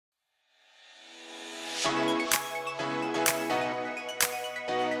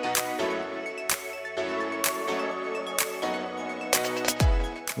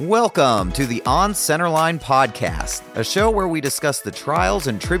Welcome to the On Centerline Podcast, a show where we discuss the trials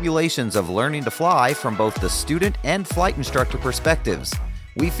and tribulations of learning to fly from both the student and flight instructor perspectives.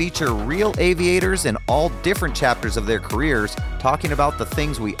 We feature real aviators in all different chapters of their careers, talking about the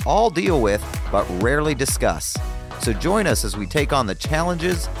things we all deal with but rarely discuss. So join us as we take on the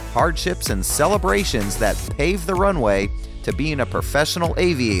challenges, hardships, and celebrations that pave the runway to being a professional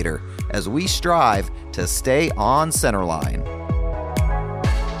aviator as we strive to stay on centerline.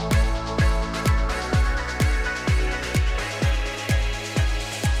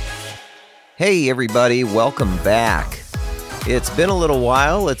 Hey everybody, welcome back. It's been a little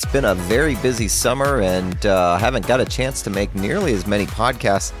while. It's been a very busy summer and I haven't got a chance to make nearly as many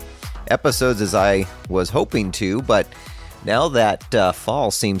podcast episodes as I was hoping to, but now that fall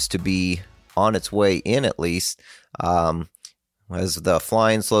seems to be on its way in at least, as the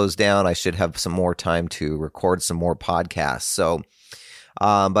flying slows down, I should have some more time to record some more podcasts. So,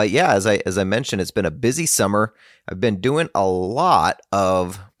 but yeah, as I mentioned, it's been a busy summer. I've been doing a lot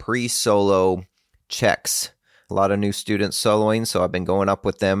of pre-solo checks. A lot of new students soloing, so I've been going up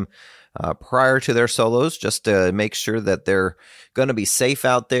with them prior to their solos just to make sure that they're going to be safe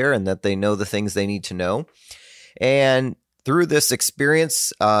out there and that they know the things they need to know. And through this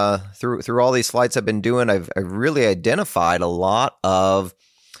experience, through all these flights I've been doing, I've really identified a lot of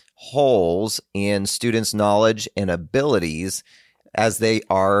holes in students' knowledge and abilities as they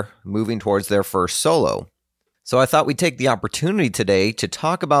are moving towards their first solo. So I thought we'd take the opportunity today to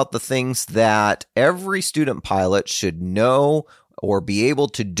talk about the things that every student pilot should know or be able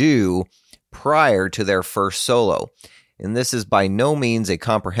to do prior to their first solo. And this is by no means a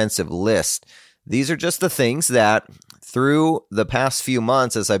comprehensive list. These are just the things that through the past few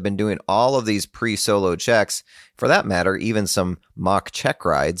months, as I've been doing all of these pre-solo checks, for that matter, even some mock check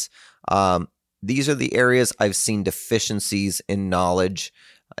rides, these are the areas I've seen deficiencies in knowledge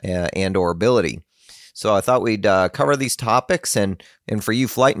and or ability. So I thought we'd cover these topics, and for you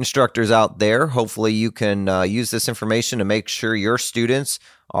flight instructors out there, hopefully you can use this information to make sure your students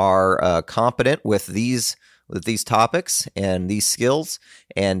are competent with these topics and these skills.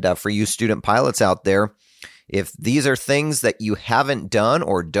 And for you student pilots out there, if these are things that you haven't done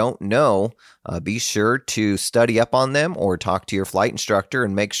or don't know, be sure to study up on them or talk to your flight instructor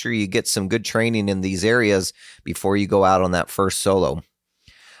and make sure you get some good training in these areas before you go out on that first solo.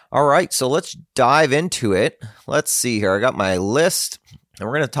 All right, so let's dive into it. Let's see here. I got my list, and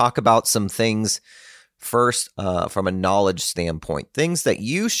we're going to talk about some things first from a knowledge standpoint, things that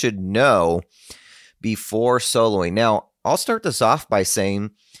you should know before soloing. Now, I'll start this off by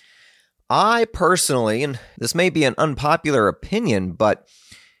saying I personally, and this may be an unpopular opinion, but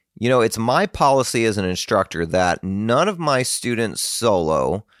it's my policy as an instructor that none of my students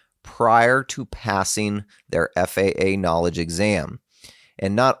solo prior to passing their FAA knowledge exam.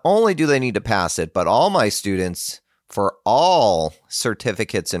 And not only do they need to pass it, but all my students, for all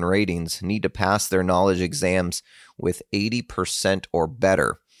certificates and ratings, need to pass their knowledge exams with 80% or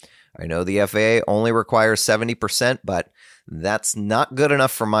better. I know the FAA only requires 70%, but that's not good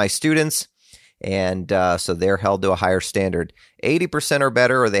enough for my students, and so they're held to a higher standard. 80% or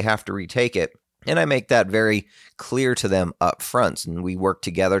better, or they have to retake it. And I make that very clear to them up front, and we work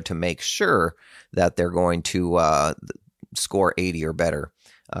together to make sure that they're going to score 80 or better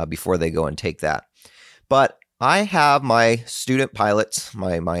before they go and take that. But I have my student pilots,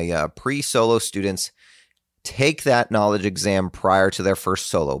 my pre-solo students, take that knowledge exam prior to their first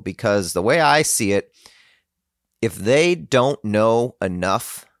solo, because the way I see it, if they don't know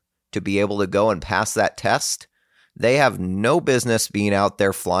enough to be able to go and pass that test, they have no business being out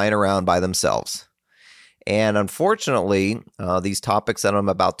there flying around by themselves. And unfortunately, these topics that I'm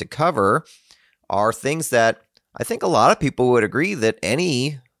about to cover are things that I think a lot of people would agree that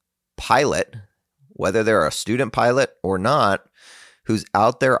any pilot, whether they're a student pilot or not, who's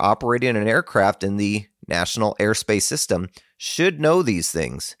out there operating an aircraft in the National Airspace System should know these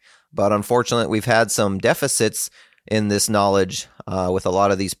things. But unfortunately, we've had some deficits in this knowledge with a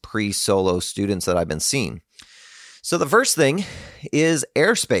lot of these pre-solo students that I've been seeing. So the first thing is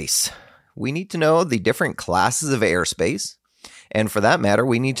airspace. We need to know the different classes of airspace. And for that matter,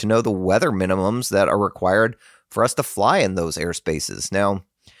 we need to know the weather minimums that are required for us to fly in those airspaces. Now,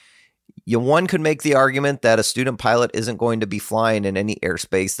 one could make the argument that a student pilot isn't going to be flying in any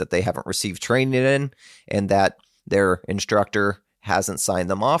airspace that they haven't received training in and that their instructor hasn't signed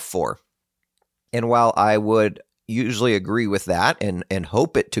them off for. And while I would usually agree with that and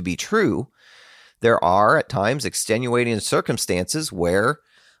hope it to be true, there are at times extenuating circumstances where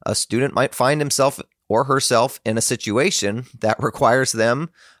a student might find himself or herself in a situation that requires them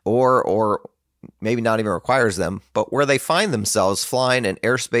or maybe not even requires them, but where they find themselves flying in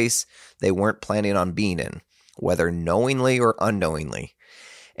airspace they weren't planning on being in, whether knowingly or unknowingly.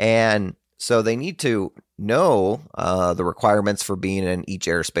 And so they need to know the requirements for being in each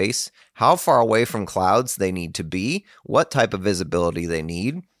airspace, how far away from clouds they need to be, what type of visibility they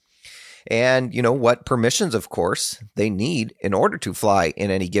need, and what permissions, of course, they need in order to fly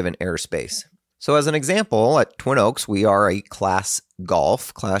in any given airspace. So as an example, at Twin Oaks, we are a Class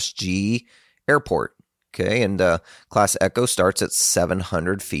Golf, Class G airport. Okay, and Class Echo starts at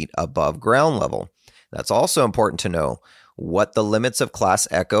 700 feet above ground level. That's also important to know what the limits of Class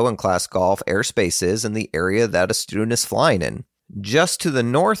Echo and Class Golf airspace is in the area that a student is flying in. Just to the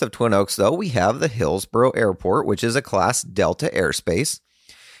north of Twin Oaks, though, we have the Hillsboro Airport, which is a Class Delta airspace,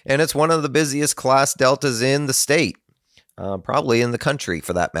 and it's one of the busiest Class Deltas in the state. Probably in the country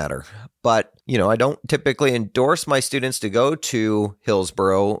for that matter. But, I don't typically endorse my students to go to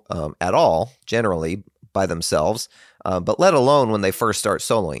Hillsboro at all, generally by themselves, but let alone when they first start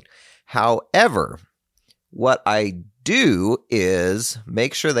soloing. However, what I do is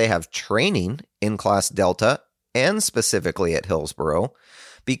make sure they have training in Class Delta and specifically at Hillsboro,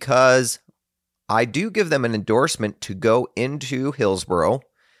 because I do give them an endorsement to go into Hillsboro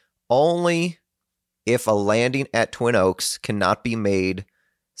only if a landing at Twin Oaks cannot be made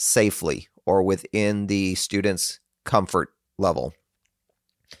safely or within the student's comfort level.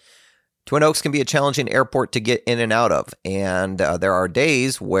 Twin Oaks can be a challenging airport to get in and out of, and there are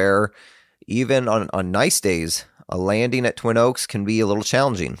days where even on nice days, a landing at Twin Oaks can be a little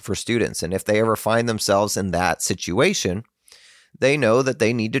challenging for students. And if they ever find themselves in that situation, they know that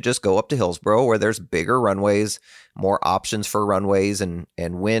they need to just go up to Hillsboro where there's bigger runways, more options for runways and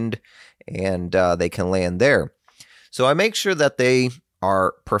wind, and they can land there. So I make sure that they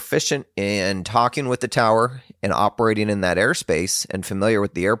are proficient in talking with the tower and operating in that airspace and familiar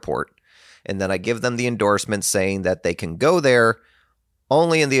with the airport. And then I give them the endorsement saying that they can go there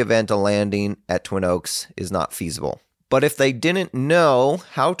only in the event a landing at Twin Oaks is not feasible. But if they didn't know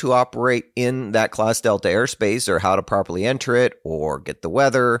how to operate in that Class Delta airspace or how to properly enter it or get the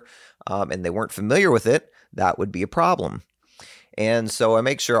weather, and they weren't familiar with it, that would be a problem. And so I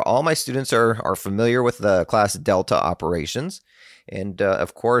make sure all my students are familiar with the Class Delta operations. And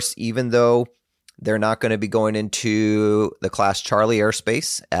of course, even though they're not going to be going into the Class Charlie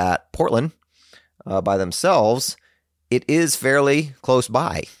airspace at Portland by themselves, it is fairly close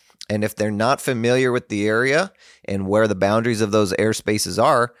by. And if they're not familiar with the area and where the boundaries of those airspaces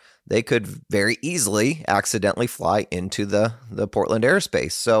are, they could very easily accidentally fly into the Portland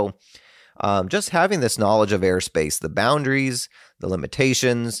airspace. So just having this knowledge of airspace, the boundaries, the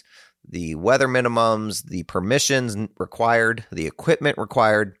limitations, the weather minimums, the permissions required, the equipment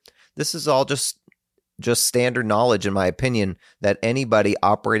required, this is all just standard knowledge, in my opinion, that anybody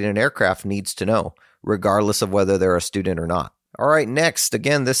operating an aircraft needs to know, regardless of whether they're a student or not. All right, next,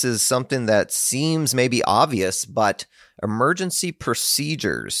 again, this is something that seems maybe obvious, but emergency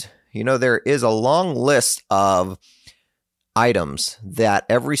procedures. There is a long list of items that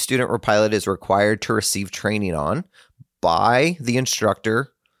every student or pilot is required to receive training on by the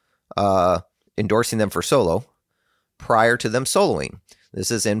instructor endorsing them for solo prior to them soloing.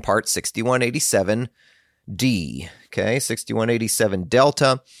 This is in part 6187D. Okay, 6187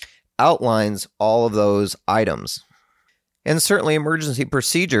 Delta outlines all of those items. And certainly emergency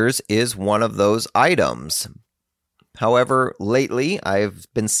procedures is one of those items. However, lately I've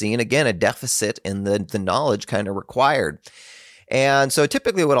been seeing, again, a deficit in the knowledge kind of required. And so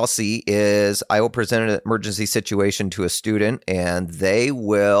typically what I'll see is I will present an emergency situation to a student and they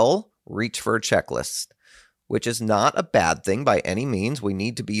will reach for a checklist, which is not a bad thing by any means. We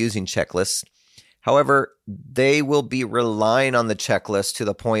need to be using checklists. However, they will be relying on the checklist to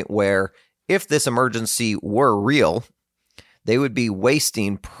the point where if this emergency were real, they would be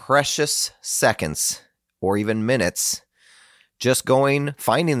wasting precious seconds or even minutes just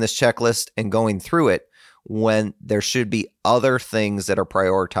finding this checklist and going through it when there should be other things that are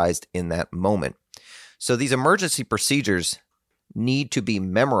prioritized in that moment. So these emergency procedures need to be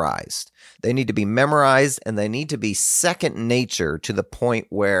memorized. They need to be memorized and they need to be second nature to the point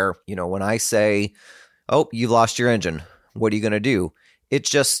where, when I say, oh, you lost your engine, what are you going to do?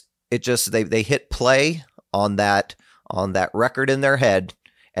 They hit play on that record in their head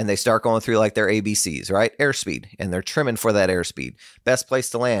and they start going through like their ABCs, right? Airspeed, and they're trimming for that airspeed. Best place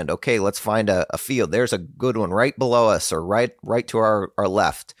to land. Okay, let's find a field. There's a good one right below us or right to our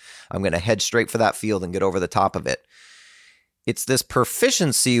left. I'm going to head straight for that field and get over the top of it. It's this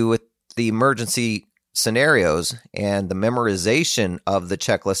proficiency with the emergency scenarios and the memorization of the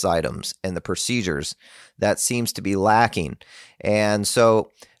checklist items and the procedures that seems to be lacking. And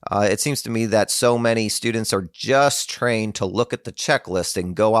so it seems to me that so many students are just trained to look at the checklist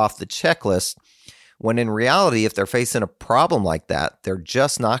and go off the checklist, when in reality, if they're facing a problem like that, they're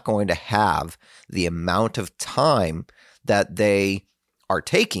just not going to have the amount of time that they are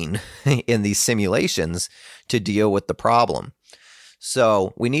taking in these simulations to deal with the problem.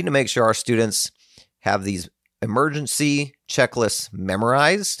 So we need to make sure our students have these emergency checklists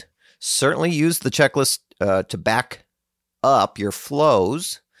memorized. Certainly use the checklist to back up your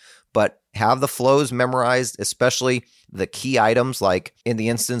flows, but have the flows memorized, especially the key items. Like in the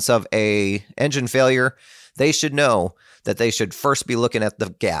instance of a engine failure, they should know that they should first be looking at the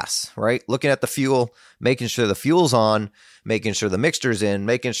gas, right? Looking at the fuel, making sure the fuel's on, making sure the mixture's in,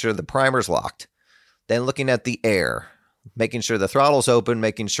 making sure the primer's locked. Then looking at the air, making sure the throttle's open,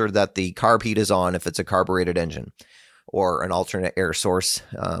 making sure that the carb heat is on if it's a carbureted engine, or an alternate air source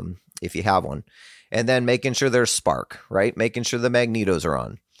if you have one. And then making sure there's spark, right? Making sure the magnetos are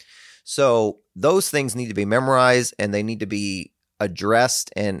on. So those things need to be memorized, and they need to be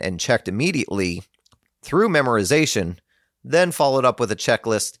addressed and checked immediately through memorization, then followed up with a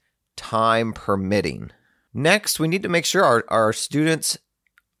checklist, time permitting. Next, we need to make sure our students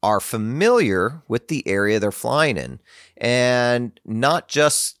are familiar with the area they're flying in, and not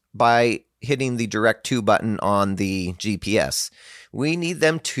just by hitting the direct to button on the GPS. We need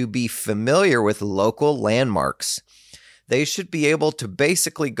them to be familiar with local landmarks. They should be able to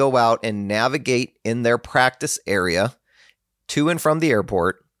basically go out and navigate in their practice area to and from the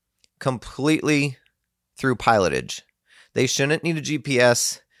airport completely through pilotage. They shouldn't need a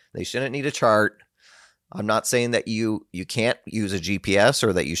GPS. They shouldn't need a chart. I'm not saying that you can't use a GPS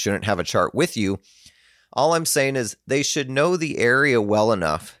or that you shouldn't have a chart with you. All I'm saying is they should know the area well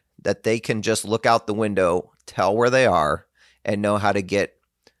enough that they can just look out the window, tell where they are, and know how to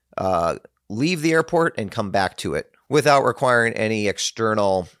leave the airport and come back to it without requiring any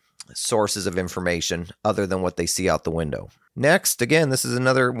external sources of information other than what they see out the window. Next, again, this is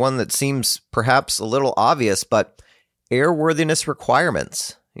another one that seems perhaps a little obvious, but airworthiness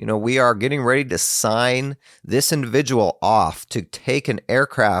requirements. We are getting ready to sign this individual off to take an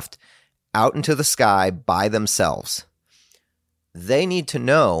aircraft out into the sky by themselves. They need to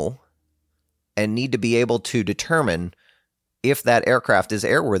know and need to be able to determine if that aircraft is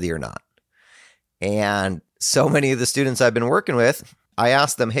airworthy or not. And so many of the students I've been working with, I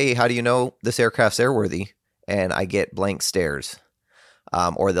ask them, hey, how do you know this aircraft's airworthy? And I get blank stares.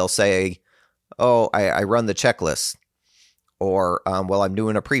 Or they'll say, oh, I run the checklist. Or, well, I'm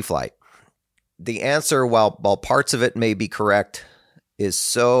doing a pre-flight. The answer, while parts of it may be correct, is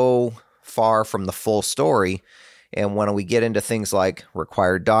so far from the full story. And when we get into things like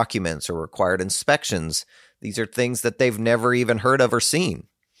required documents or required inspections, these are things that they've never even heard of or seen.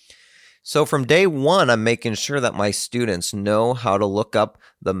 So from day one, I'm making sure that my students know how to look up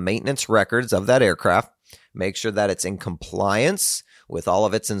the maintenance records of that aircraft, make sure that it's in compliance with all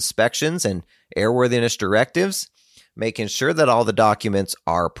of its inspections and airworthiness directives, making sure that all the documents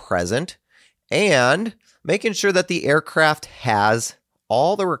are present, and making sure that the aircraft has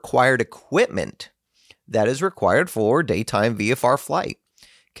all the required equipment that is required for daytime VFR flight.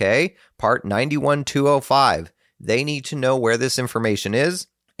 Okay, part 91205. They need to know where this information is,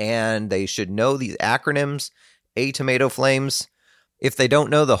 and they should know these acronyms, A tomato flames. If they don't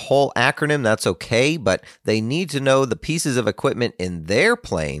know the whole acronym, that's okay, but they need to know the pieces of equipment in their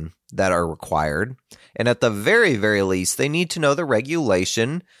plane that are required. And at the very, very least, they need to know the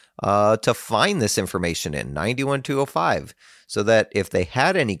regulation to find this information in 91205, so that if they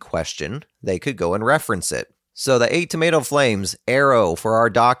had any question, they could go and reference it. So the 8 tomato flames, arrow for our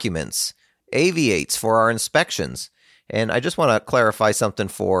documents, aviates for our inspections. And I just want to clarify something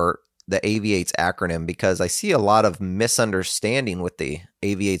for the aviates acronym, because I see a lot of misunderstanding with the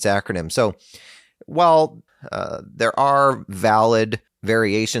aviates acronym. So while there are valid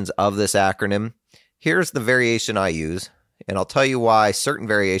variations of this acronym, here's the variation I use, and I'll tell you why certain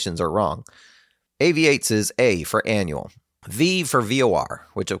variations are wrong. Aviates is A for annual, V for VOR,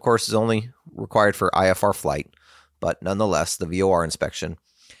 which of course is only required for IFR flight, but nonetheless, the VOR inspection.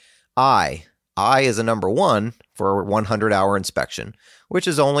 I is a number 1 for 100-hour inspection, which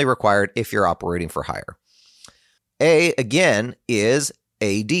is only required if you're operating for hire. A, again, is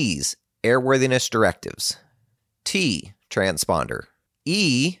ADs, airworthiness directives. T, transponder.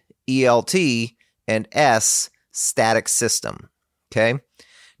 E, ELT, and S, static system. Okay?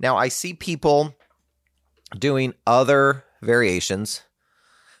 Now, I see people doing other variations,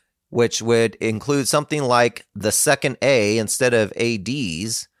 which would include something like the second A instead of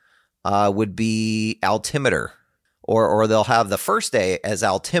ADs, would be altimeter, or they'll have the first A as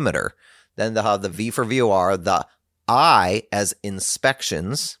altimeter. Then they'll have the V for VOR, the I as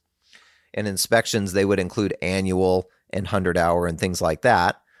inspections. And inspections, they would include annual and 100-hour and things like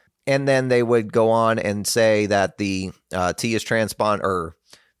that. And then they would go on and say that the T is transponder, or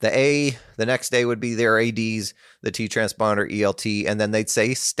the A, the next day would be their ADs, the T transponder, ELT, and then they'd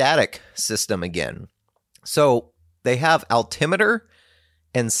say static system again. So they have altimeter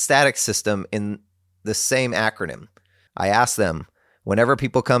and static system in the same acronym. I ask them, whenever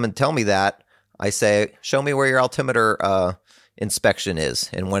people come and tell me that, I say, show me where your altimeter inspection is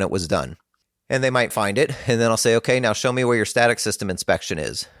and when it was done. And they might find it, and then I'll say, okay, now show me where your static system inspection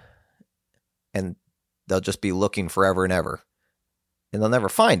is. And they'll just be looking forever and ever. And they'll never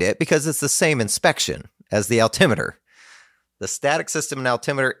find it because it's the same inspection as the altimeter. The static system and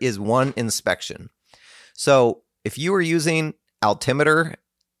altimeter is one inspection. So if you were using altimeter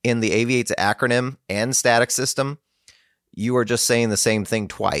in the Aviates acronym and static system, you are just saying the same thing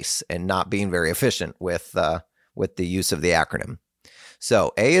twice and not being very efficient with the use of the acronym.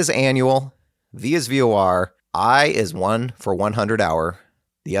 So A is annual, V is VOR, I is 1 for 100-hour.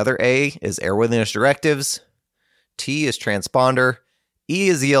 The other A is airworthiness directives, T is transponder, E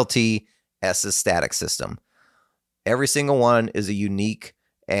is ELT, S is static system. Every single one is a unique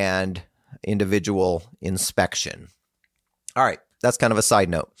and individual inspection. All right, that's kind of a side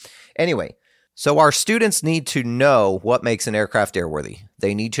note. Anyway, so our students need to know what makes an aircraft airworthy.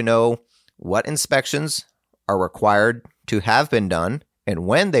 They need to know what inspections are required to have been done and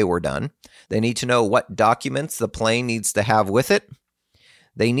when they were done. They need to know what documents the plane needs to have with it.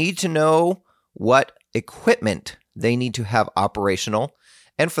 They need to know what equipment they need to have operational.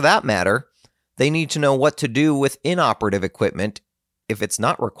 And for that matter, they need to know what to do with inoperative equipment if it's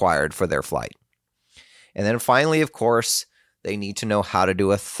not required for their flight. And then finally, of course, they need to know how to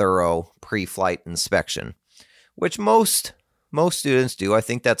do a thorough pre-flight inspection, which most students do. I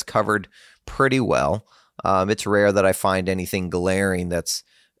think that's covered pretty well. It's rare that I find anything glaring that's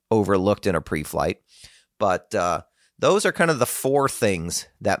overlooked in a pre-flight. But those are kind of the 4 things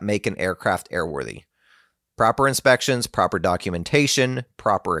that make an aircraft airworthy. Proper inspections, proper documentation,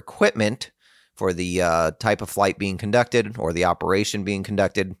 proper equipment for the type of flight being conducted or the operation being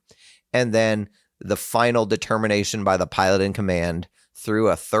conducted, and then the final determination by the pilot in command through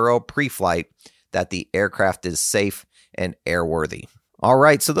a thorough pre-flight that the aircraft is safe and airworthy. All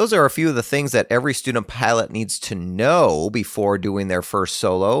right, so those are a few of the things that every student pilot needs to know before doing their first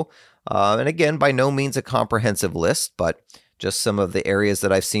solo. And again, by no means a comprehensive list, but just some of the areas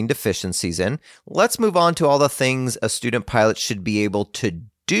that I've seen deficiencies in. Let's move on to all the things a student pilot should be able to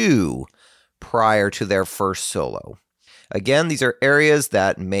do prior to their first solo. Again, these are areas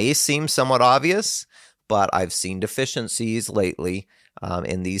that may seem somewhat obvious, but I've seen deficiencies lately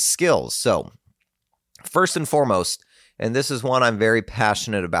in these skills. So, first and foremost, and this is one I'm very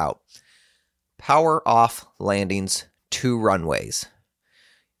passionate about, power off landings to runways.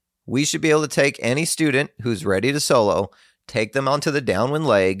 We should be able to take any student who's ready to solo, take them onto the downwind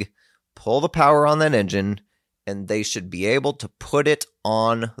leg, pull the power on that engine, and they should be able to put it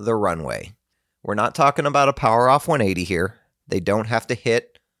on the runway. We're not talking about a power off 180 here. They don't have to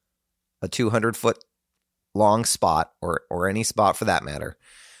hit a 200-foot long spot or any spot for that matter.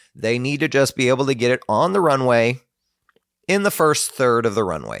 They need to just be able to get it on the runway in the first third of the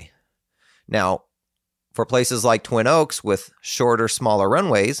runway. Now, for places like Twin Oaks with shorter, smaller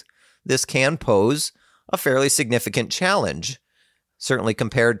runways, this can pose a fairly significant challenge, certainly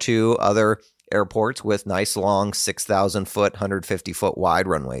compared to other airports with nice long 6,000-foot, 150-foot wide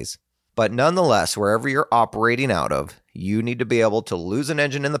runways. But nonetheless, wherever you're operating out of, you need to be able to lose an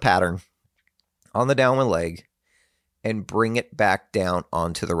engine in the pattern on the downwind leg and bring it back down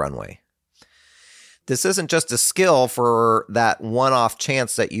onto the runway. This isn't just a skill for that one-off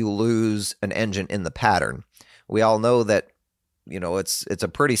chance that you lose an engine in the pattern. We all know that, it's a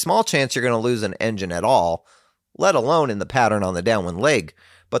pretty small chance you're going to lose an engine at all, let alone in the pattern on the downwind leg.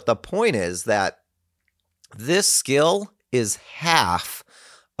 But the point is that this skill is half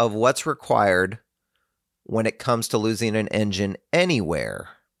of what's required when it comes to losing an engine anywhere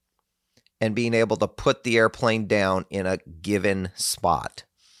and being able to put the airplane down in a given spot.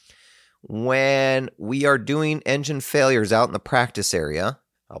 When we are doing engine failures out in the practice area,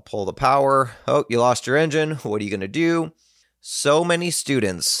 I'll pull the power. Oh, you lost your engine. What are you going to do? So many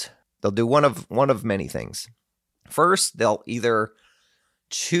students, they'll do one of many things. First, they'll either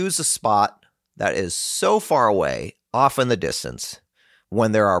choose a spot that is so far away, off in the distance,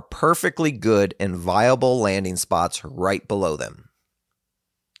 when there are perfectly good and viable landing spots right below them.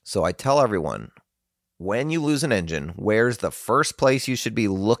 So I tell everyone, when you lose an engine, where's the first place you should be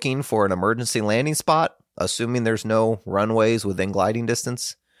looking for an emergency landing spot, assuming there's no runways within gliding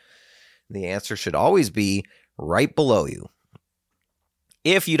distance? The answer should always be right below you.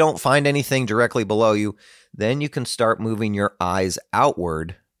 If you don't find anything directly below you, then you can start moving your eyes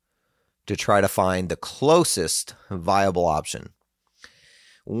outward to try to find the closest viable option.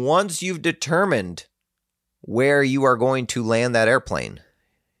 Once you've determined where you are going to land that airplane,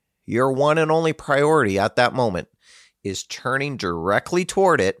 your one and only priority at that moment is turning directly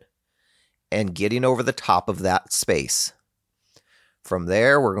toward it and getting over the top of that space. From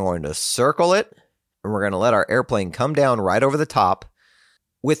there, we're going to circle it, and we're going to let our airplane come down right over the top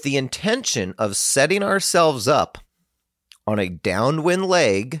with the intention of setting ourselves up on a downwind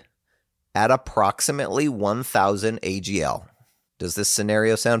leg at approximately 1,000 AGL. Does this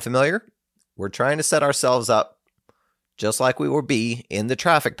scenario sound familiar? We're trying to set ourselves up just like we would be in the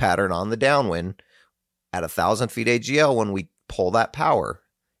traffic pattern on the downwind at 1,000 feet AGL when we pull that power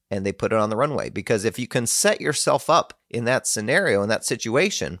and they put it on the runway. Because if you can set yourself up in that scenario, in that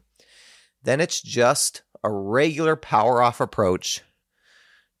situation, then it's just a regular power off approach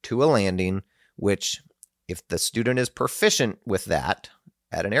to a landing, which if the student is proficient with that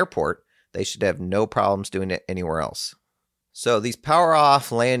at an airport, they should have no problems doing it anywhere else. So these power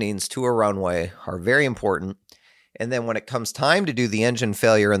off landings to a runway are very important. And then when it comes time to do the engine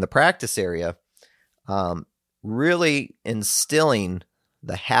failure in the practice area, really instilling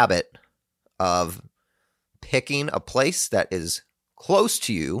the habit of picking a place that is close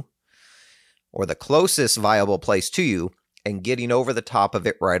to you or the closest viable place to you and getting over the top of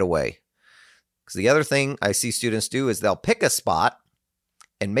it right away. Because the other thing I see students do is they'll pick a spot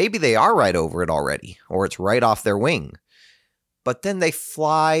and maybe they are right over it already, or it's right off their wing, but then they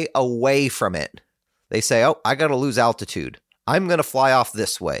fly away from it. They say, oh, I got to lose altitude. I'm going to fly off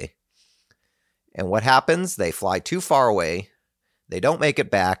this way. And what happens? They fly too far away. They don't make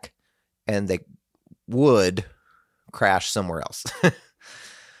it back, and they would crash somewhere else.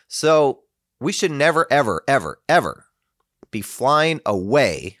 So we should never, ever, ever, ever be flying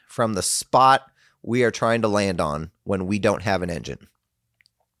away from the spot we are trying to land on when we don't have an engine.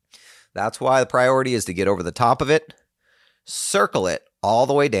 That's why the priority is to get over the top of it, circle it all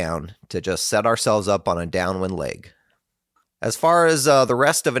the way down to just set ourselves up on a downwind leg. As far as the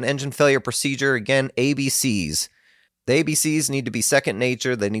rest of an engine failure procedure, again, ABCs. The ABCs need to be second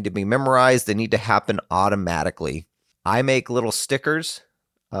nature. They need to be memorized. They need to happen automatically. I make little stickers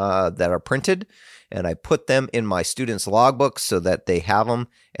that are printed, and I put them in my students' logbooks so that they have them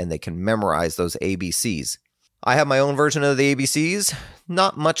and they can memorize those ABCs. I have my own version of the ABCs,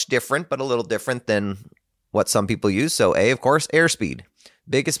 not much different, but a little different than what some people use. So A, of course, airspeed.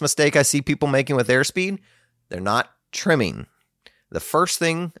 Biggest mistake I see people making with airspeed, they're not trimming. The first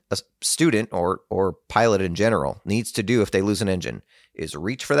thing a student or pilot in general needs to do if they lose an engine is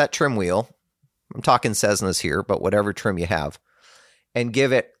reach for that trim wheel. I'm talking Cessnas here, but whatever trim you have, and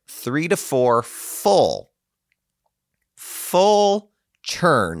give it 3 to 4 full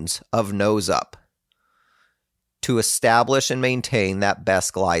turns of nose up to establish and maintain that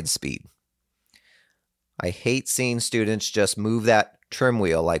best glide speed. I hate seeing students just move that trim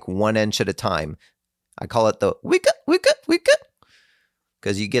wheel like 1 inch at a time. I call it the wicka,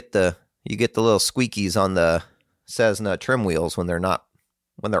 because you get the little squeakies on the Cessna trim wheels when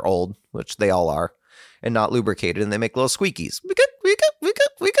they're old, which they all are, and not lubricated, and they make little squeakies. Wicka.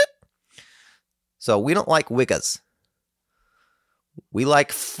 So we don't like wickas. We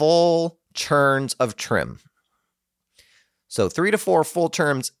like full turns of trim. So 3 to 4 full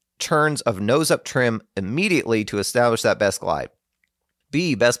turns of nose-up trim immediately to establish that best glide.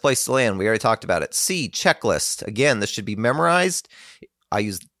 B, best place to land. We already talked about it. C, checklist. Again, this should be memorized. I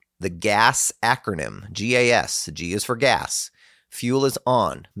use the GAS acronym, GAS. G is for gas. Fuel is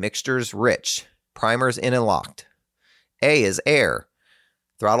on. Mixture is rich. Primer is in and locked. A is air.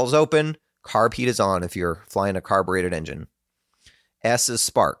 Throttle's open. Carb heat is on if you're flying a carbureted engine. S is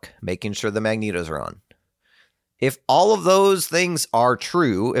spark, making sure the magnetos are on. If all of those things are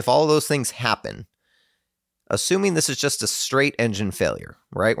true, if all of those things happen, assuming this is just a straight engine failure,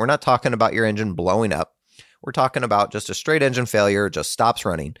 right? We're not talking about your engine blowing up. We're talking about just a straight engine failure, just stops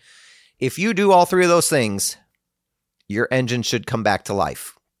running. If you do all 3 of those things, your engine should come back to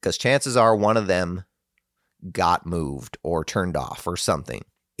life because chances are one of them got moved or turned off or something.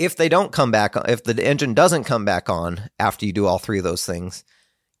 If they don't come back, if the engine doesn't come back on after you do all 3 of those things,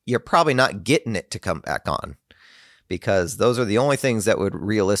 you're probably not getting it to come back on because those are the only things that would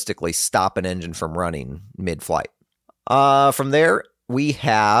realistically stop an engine from running mid-flight. From there, we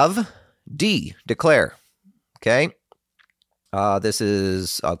have D, declare. Okay. This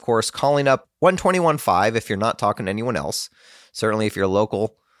is, of course, calling up 121.5 if you're not talking to anyone else. Certainly, if you're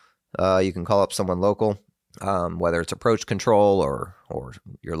local, you can call up someone local, whether it's approach control or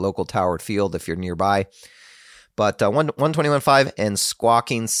your local towered field if you're nearby. But 121.5 and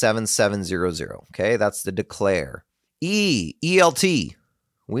squawking 7700. Okay, that's the declare. ELT.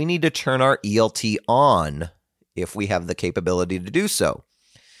 We need to turn our ELT on if we have the capability to do so.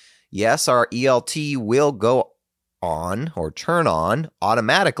 Yes, our ELT will go on or turn on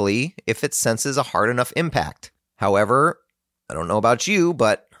automatically if it senses a hard enough impact. However, I don't know about you,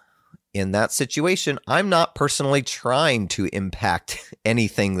 but in that situation, I'm not personally trying to impact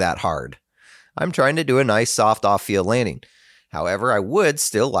anything that hard. I'm trying to do a nice soft off-field landing. However, I would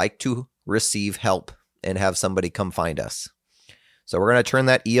still like to receive help and have somebody come find us. So we're going to turn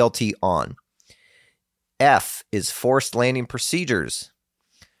that ELT on. F is forced landing procedures.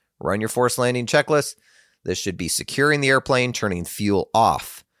 Run your forced landing checklist. This should be securing the airplane, turning fuel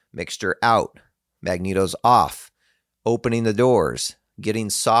off, mixture out, magnetos off, opening the doors, getting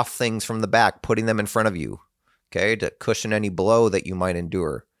soft things from the back, putting them in front of you, okay, to cushion any blow that you might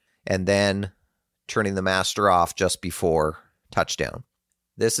endure, and then turning the master off just before touchdown.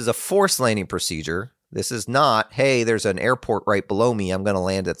 This is a forced landing procedure. This is not, hey, there's an airport right below me, I'm going to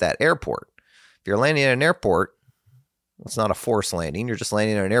land at that airport. If you're landing at an airport, it's not a forced landing. You're just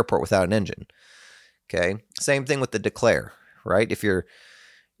landing at an airport without an engine. Okay. Same thing with the declare, right? If you're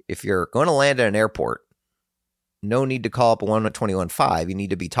going to land at an airport, no need to call up a 121.5. You need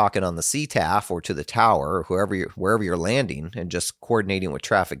to be talking on the CTAF or to the tower or wherever you're landing and just coordinating with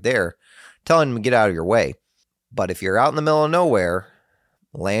traffic there, telling them to get out of your way. But if you're out in the middle of nowhere,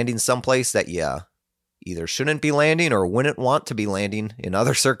 landing someplace that you either shouldn't be landing or wouldn't want to be landing in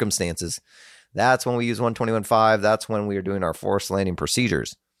other circumstances, that's when we use 121.5. That's when we are doing our forced landing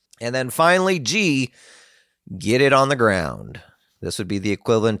procedures. And then finally, G, get it on the ground. This would be the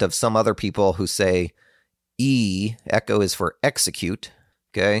equivalent of some other people who say E, echo is for execute.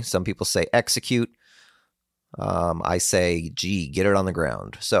 Okay, some people say execute. I say G, get it on the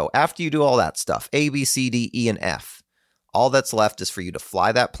ground. So after you do all that stuff, A, B, C, D, E, and F, all that's left is for you to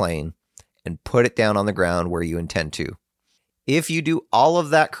fly that plane and put it down on the ground where you intend to. If you do all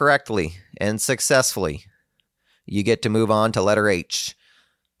of that correctly and successfully, you get to move on to letter H.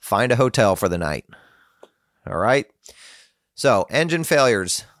 Find a hotel for the night. All right. So engine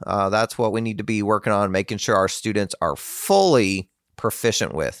failures, that's what we need to be working on, making sure our students are fully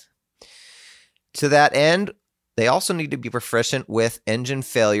proficient with. To that end, they also need to be proficient with engine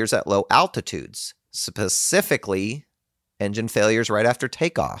failures at low altitudes, specifically engine failures right after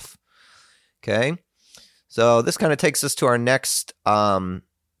takeoff. Okay. So this kind of takes us to our next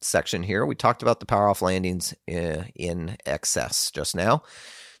section here. We talked about the power off landings in excess just now.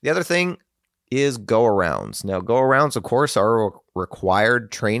 The other thing is go-arounds. Now, go-arounds, of course, are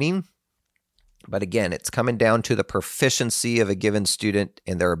required training. But again, it's coming down to the proficiency of a given student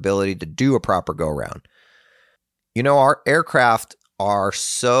and their ability to do a proper go-around. You know, our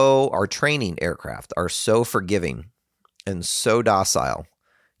training aircraft are so forgiving and so docile.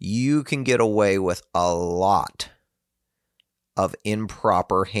 You can get away with a lot of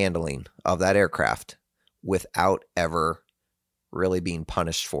improper handling of that aircraft without ever really being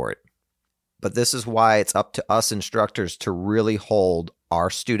punished for it. But this is why it's up to us instructors to really hold our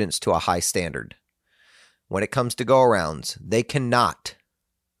students to a high standard. When it comes to go-arounds, they cannot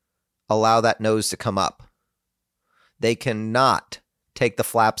allow that nose to come up. They cannot take the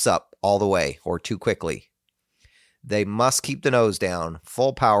flaps up all the way or too quickly. They must keep the nose down,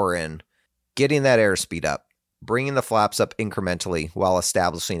 full power in, getting that airspeed up, bringing the flaps up incrementally while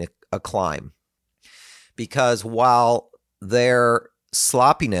establishing a climb. Because while their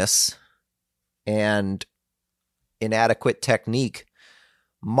sloppiness and inadequate technique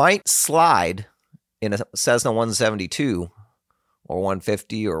might slide in a Cessna 172 or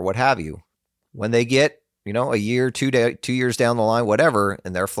 150 or what have you, when they get, a year, 2 years down the line, whatever,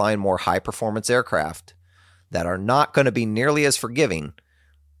 and they're flying more high performance aircraft that are not going to be nearly as forgiving,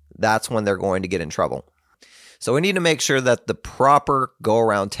 that's when they're going to get in trouble. So we need to make sure that the proper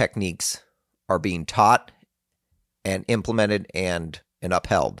go-around techniques are being taught and implemented and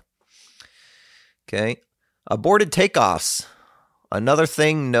upheld. Okay. Aborted takeoffs. Another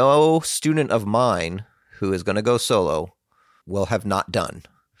thing no student of mine who is going to go solo will have not done.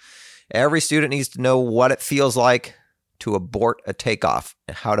 Every student needs to know what it feels like to abort a takeoff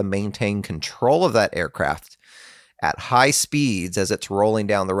and how to maintain control of that aircraft at high speeds as it's rolling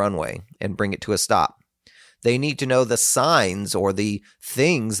down the runway and bring it to a stop. They need to know the signs or the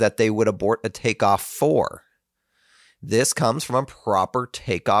things that they would abort a takeoff for. This comes from a proper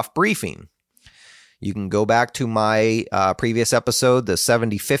takeoff briefing. You can go back to my previous episode, the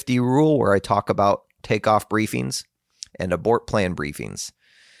 70-50 rule, where I talk about takeoff briefings and abort plan briefings.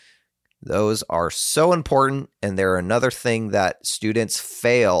 Those are so important, and they're another thing that students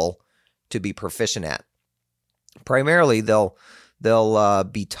fail to be proficient at. Primarily, they'll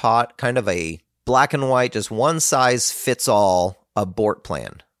be taught kind of a black and white, just one size fits all abort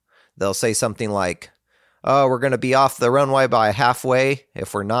plan. They'll say something like, oh, we're going to be off the runway by halfway.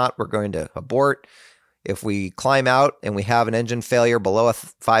 If we're not, we're going to abort. If we climb out and we have an engine failure below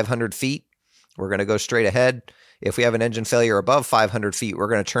 500 feet, we're going to go straight ahead. If we have an engine failure above 500 feet, we're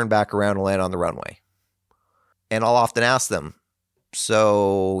going to turn back around and land on the runway. And I'll often ask them,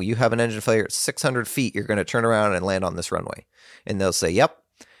 so you have an engine failure at 600 feet, you're going to turn around and land on this runway. And they'll say, yep.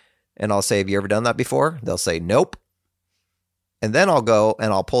 And I'll say, have you ever done that before? They'll say, nope. And then I'll go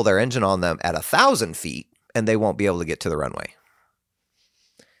and I'll pull their engine on them at 1,000 feet, and they won't be able to get to the runway.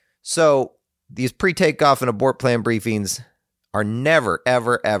 So these pre-takeoff and abort plan briefings are never,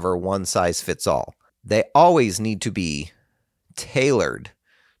 ever, ever one size fits all. They always need to be tailored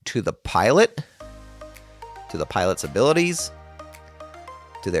to the pilot, to the pilot's abilities,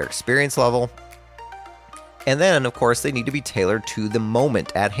 to their experience level. And then, of course, they need to be tailored to the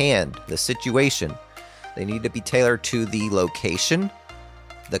moment at hand, the situation. They need to be tailored to the location,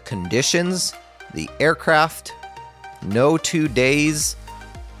 the conditions, the aircraft. No 2 days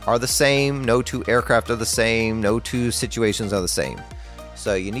are the same. No 2 aircraft are the same. No 2 situations are the same.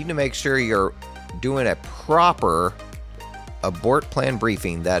 So you need to make sure you're doing a proper abort plan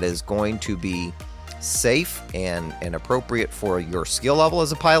briefing that is going to be safe and appropriate for your skill level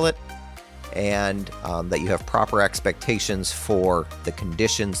as a pilot, and that you have proper expectations for the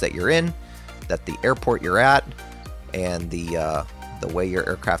conditions that you're in, that the airport you're at, and the way your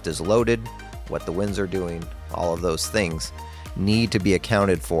aircraft is loaded, what the winds are doing. All of those things need to be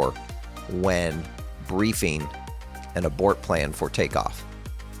accounted for when briefing an abort plan for takeoff.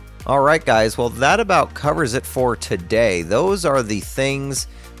 All right, guys. Well, that about covers it for today. Those are the things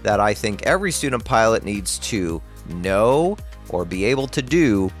that I think every student pilot needs to know or be able to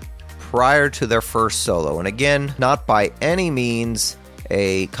do prior to their first solo. And again, not by any means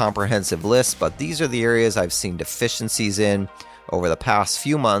a comprehensive list, but these are the areas I've seen deficiencies in over the past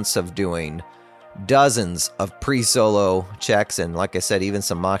few months of doing dozens of pre-solo checks, and like I said, even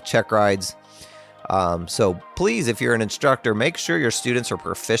some mock check rides. So please, if you're an instructor, make sure your students are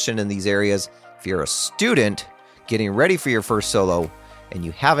proficient in these areas. If you're a student getting ready for your first solo and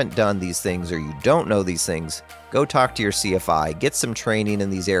you haven't done these things or you don't know these things, go talk to your CFI, get some training in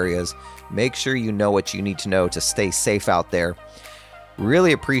these areas. Make sure you know what you need to know to stay safe out there.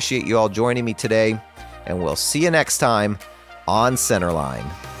 Really appreciate you all joining me today, and we'll see you next time on Centerline.